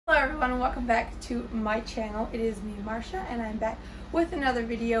everyone, and welcome back to my channel. It is me, Marsha, and I'm back with another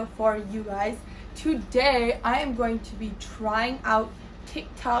video for you guys. Today I am going to be trying out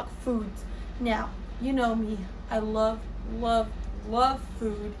TikTok foods. Now, you know me, I love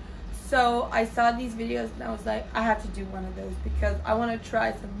food. So I saw these videos and I was like, I have to do one of those because I want to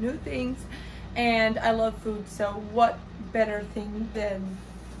try some new things and I love food. So what better thing than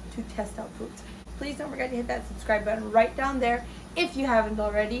to test out foods? Please don't forget to hit that subscribe button right down there if you haven't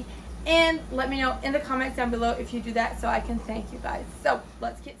already. And let me know in the comments down below if you do that so I can thank you guys. So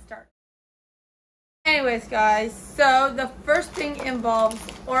let's get started. Anyways guys, so the first thing involves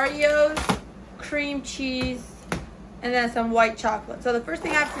Oreos, cream cheese, and then some white chocolate. So the first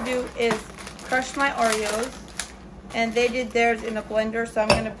thing I have to do is crush my Oreos. And they did theirs in a blender, so I'm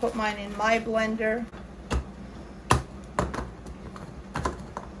going to put mine in my blender.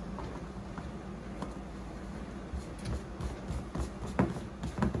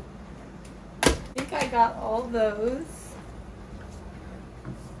 I got all those.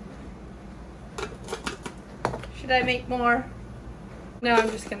 Should I make more? No, I'm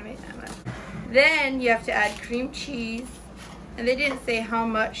just gonna make that much. Then you have to add cream cheese, and they didn't say how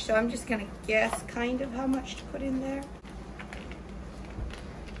much, so I'm just gonna guess kind of how much to put in there.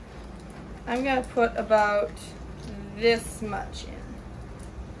 I'm gonna put about this much in.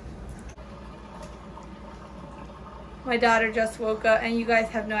 My daughter just woke up, and you guys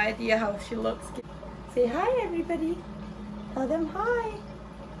have no idea how she looks. Say hi, everybody. Tell them hi.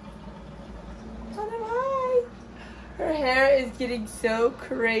 Tell them hi. Her hair is getting so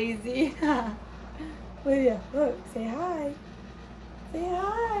crazy. Lydia, look. Say hi. Say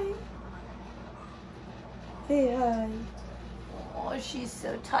hi. Say hi. Oh, she's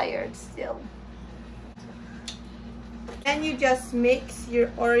so tired still. And you just mix your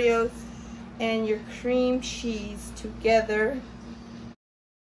Oreos and your cream cheese together.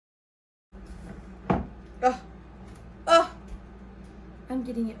 I'm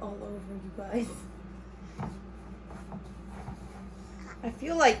getting it all over, you guys. I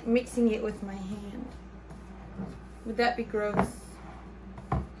feel like mixing it with my hand. Would that be gross?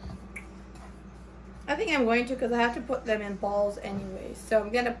 I think I'm going to because I have to put them in balls anyway. So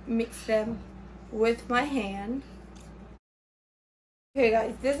I'm going to mix them with my hand. Okay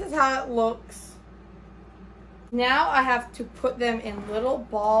guys, this is how it looks. Now I have to put them in little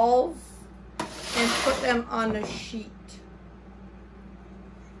balls and put them on a sheet.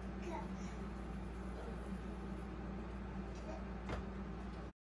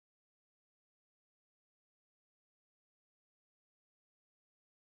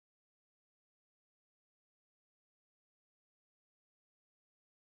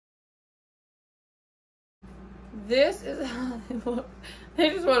 This is how they look. They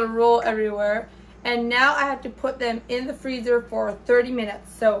just want to roll everywhere. And now I have to put them in the freezer for 30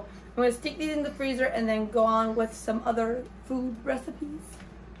 minutes. So I'm going to stick these in the freezer and then go on with some other food recipes.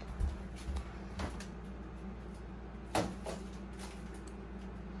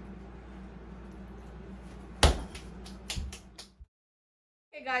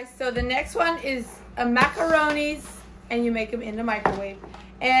 Okay guys, so the next one is macaronis, and you make them in the microwave.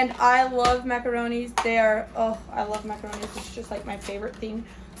 And I love macaronis. They are, oh, I love macaronis. It's just like my favorite thing.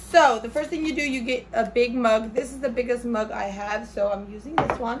 So the first thing you do, you get a big mug. This is the biggest mug I have, so I'm using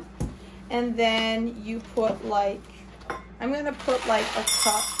this one. And then you put like, I'm gonna put like a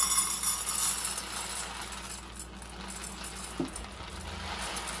cup.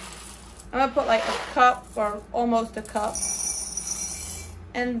 I'm gonna put like a cup or almost a cup.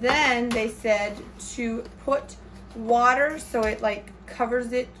 And then they said to put water so it like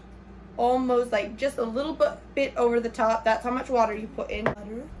covers it almost like just a little bit over the top. That's how much water you put in.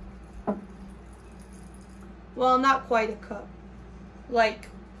 Well, not quite a cup, like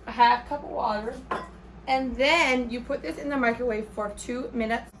a half cup of water. And then you put this in the microwave for 2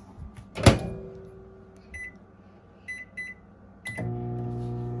 minutes.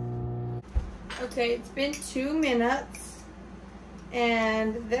 Okay, it's been 2 minutes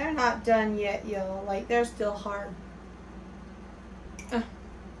and they're not done yet, y'all. Like, they're still hard.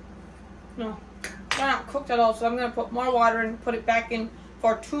 No, they're not cooked at all, so I'm gonna put more water and put it back in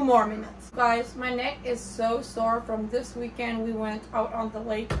for 2 more minutes. Guys, my neck is so sore from this weekend. We went out on the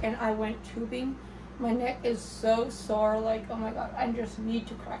lake and I went tubing. My neck is so sore, like, oh my god, I just need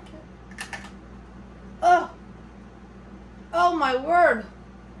to crack it. Oh, oh my word.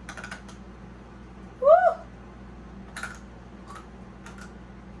 Woo!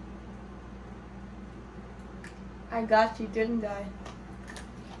 I got you, didn't I?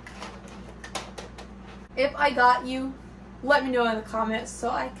 If I got you, let me know in the comments so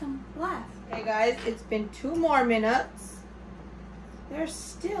I can laugh. Okay guys, it's been 2 more minutes. they're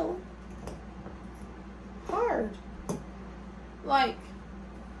still hard. Like,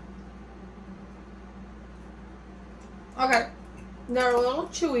 okay, they're a little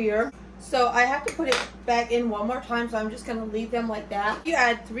chewier. So I have to put it back in one more time, so I'm just gonna leave them like that. You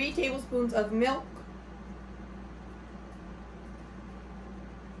add 3 tablespoons of milk.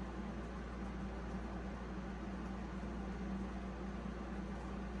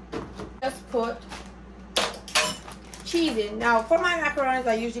 Just put cheese in. Now for my macaronis,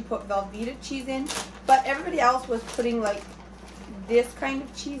 I usually put Velveeta cheese in, but everybody else was putting like this kind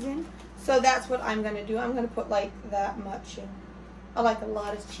of cheese in. So that's what I'm gonna do. I'm gonna put like that much in. I like a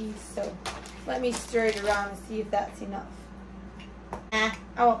lot of cheese, so let me stir it around and see if that's enough. I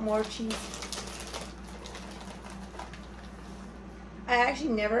want more cheese. I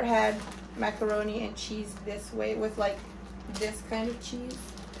actually never had macaroni and cheese this way with like this kind of cheese.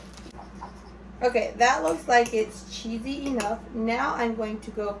 Okay, that looks like it's cheesy enough. Now I'm going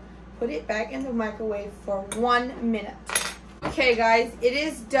to go put it back in the microwave for 1 minute. Okay guys, it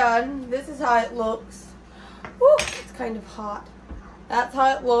is done. This is how it looks. Woo, it's kind of hot. That's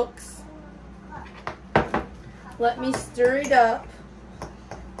how it looks. Let me stir it up.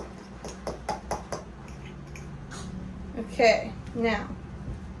 Okay, now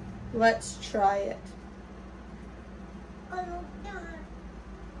let's try it.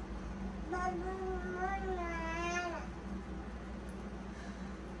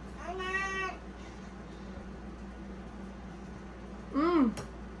 Mmm.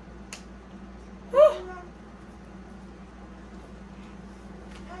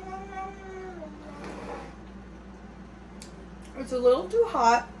 It's a little too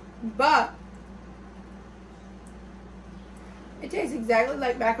hot, but it tastes exactly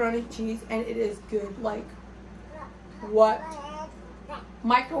like macaroni and cheese, and it is good. Like, what?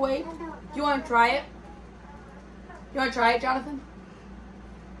 Microwave? You want to try it? You want to try it, Jonathan?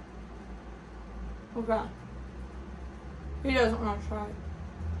 Okay. He doesn't want to try it.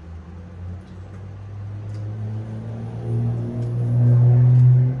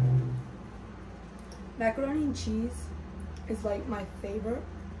 Macaroni and cheese is like my favorite.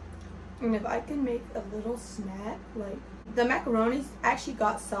 And if I can make a little snack, like the macaronis actually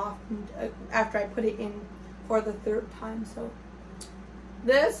got softened after I put it in for the 3rd time. So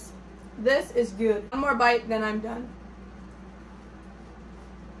this is good. One more bite, then I'm done.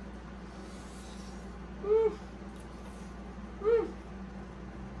 Mm. Mm.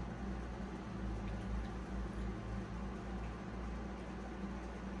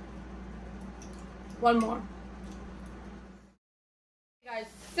 One more. Guys,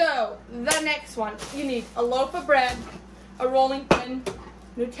 so the next one, you need a loaf of bread, a rolling pin,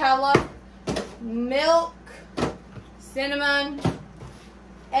 Nutella, milk, cinnamon,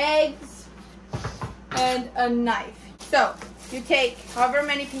 eggs, and a knife. So you take however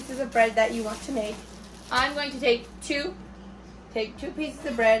many pieces of bread that you want to make. I'm going to take two pieces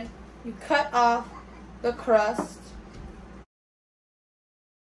of bread. You cut off the crust.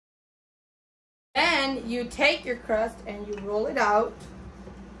 Then you take your crust and you roll it out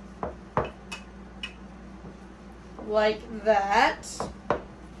like that.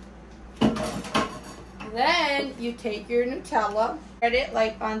 Then you take your Nutella, spread it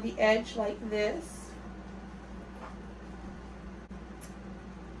like on the edge like this.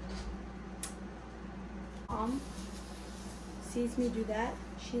 Sees me do that,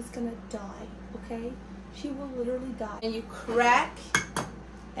 she's gonna die, okay? She will literally die. And you crack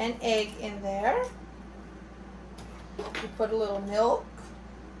an egg in there. You put a little milk.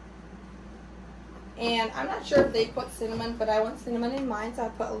 And I'm not sure if they put cinnamon, but I want cinnamon in mine, so I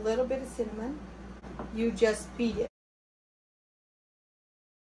put a little bit of cinnamon. You just beat it.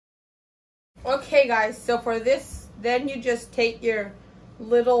 Okay guys, so for this, then you just take your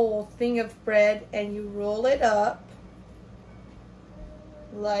little thing of bread and you roll it up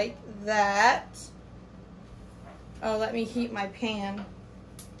like that. Oh, let me heat my pan.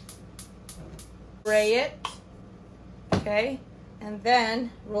 Spray it, okay, and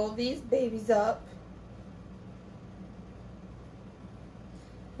then roll these babies up.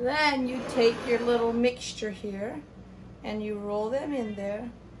 Then you take your little mixture here and you roll them in there,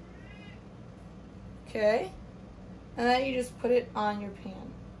 okay, and then you just put it on your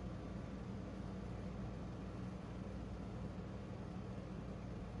pan.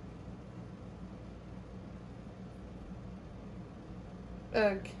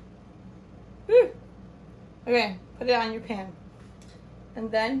 Ugh. Whew. Okay, put it on your pan.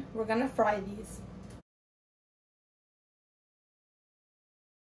 And then we're gonna fry these.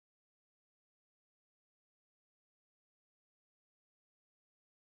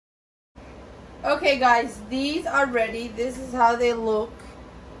 Okay guys, these are ready. This is how they look.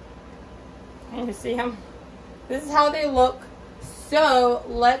 Can you see them? This is how they look. So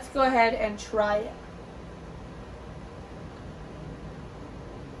let's go ahead and try it.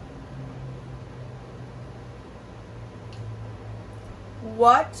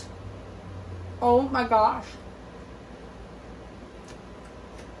 What? Oh my gosh.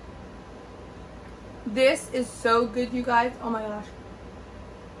 This is so good, you guys. Oh my gosh.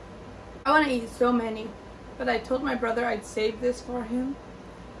 I want to eat so many. But I told my brother I'd save this for him.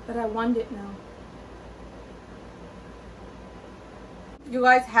 But I want it now. You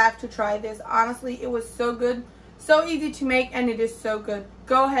guys have to try this. Honestly, it was so good. So easy to make, and it is so good.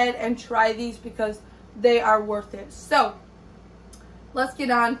 Go ahead and try these because they are worth it. So, let's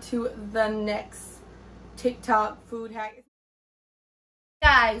get on to the next TikTok food hack.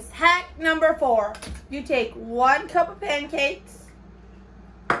 Guys, hack number 4. You take 1 cup of pancakes,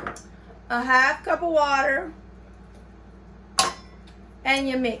 a half cup of water, and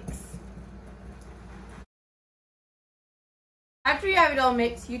you mix. After you have it all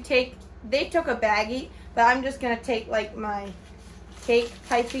mixed, you take, they took a baggie, but I'm just going to take like my cake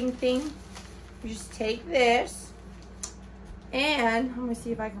piping thing. You just take this, and I'm going to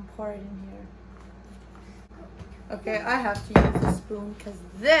see if I can pour it in here. Okay, I have to use a spoon because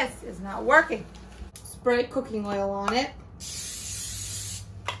this is not working. Spray cooking oil on it.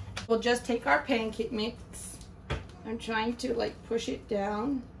 We'll just take our pancake mix. I'm trying to like push it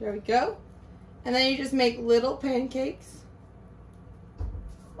down. There we go. And then you just make little pancakes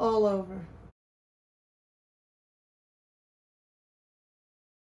all over.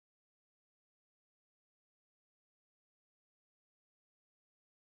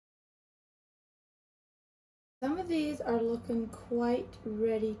 Some of these are looking quite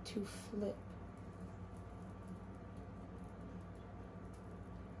ready to flip.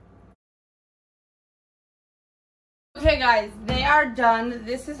 Okay guys, they are done.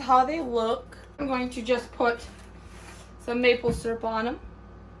 This is how they look. I'm going to just put some maple syrup on them.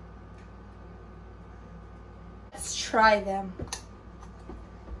 Let's try them.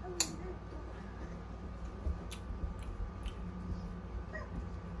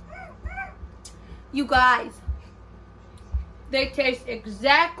 You guys, they taste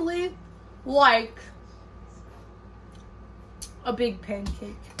exactly like a big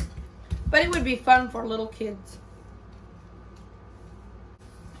pancake. But it would be fun for little kids.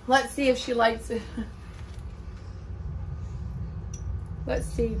 Let's see if she likes it. Let's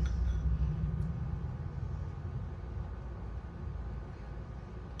see.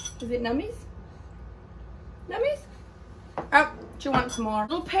 Is it nummies? Nummies? Oh, she wants more.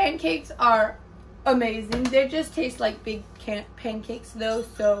 Little pancakes are amazing. They just taste like big pancakes though,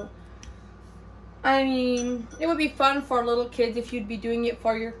 so I mean, it would be fun for little kids if you'd be doing it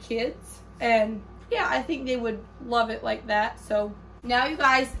for your kids. And yeah, I think they would love it like that. So now you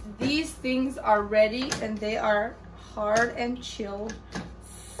guys, these things are ready and they are hard and chilled.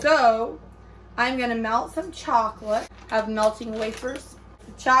 So I'm gonna melt some chocolate. I have melting wafers.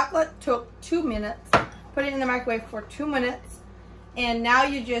 The chocolate took 2 minutes. Put it in the microwave for 2 minutes. And now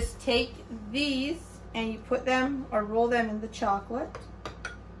you just take these and you put them or roll them in the chocolate.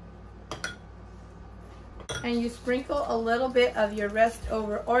 And you sprinkle a little bit of your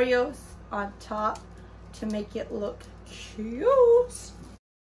leftover Oreos on top to make it look cute.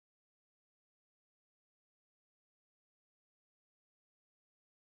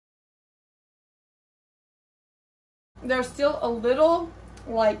 They're still a little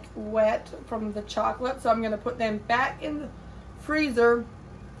like wet from the chocolate, so I'm gonna put them back in the freezer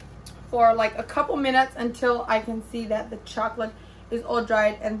for like a couple minutes until I can see that the chocolate is all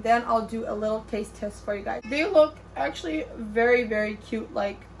dried, and then I'll do a little taste test for you guys. They look actually very, very cute.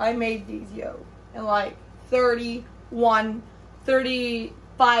 Like I made these in like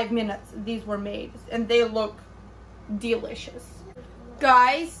 35 minutes these were made, and they look delicious.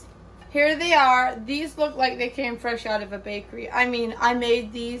 Guys, here they are. These look like they came fresh out of a bakery. I mean, I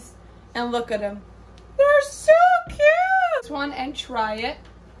made these and look at them. They're so cute. This one and try it.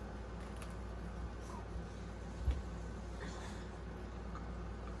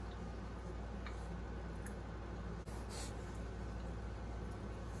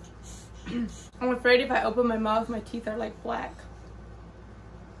 I'm afraid if I open my mouth, my teeth are like black.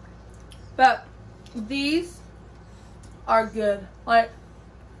 But these are good. Like,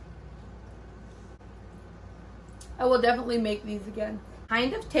 I will definitely make these again.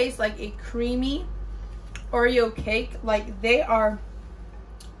 Kind of taste like a creamy Oreo cake. Like, they are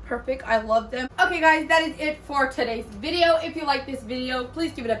perfect. I love them. Okay guys, that is it for today's video. If you like this video,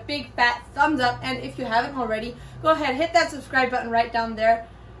 please give it a big fat thumbs up. And if you haven't already, go ahead, hit that subscribe button right down there.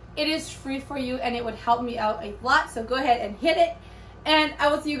 It is free for you and it would help me out a lot. So go ahead and hit it. And I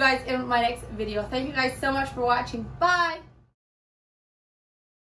will see you guys in my next video. Thank you guys so much for watching. Bye!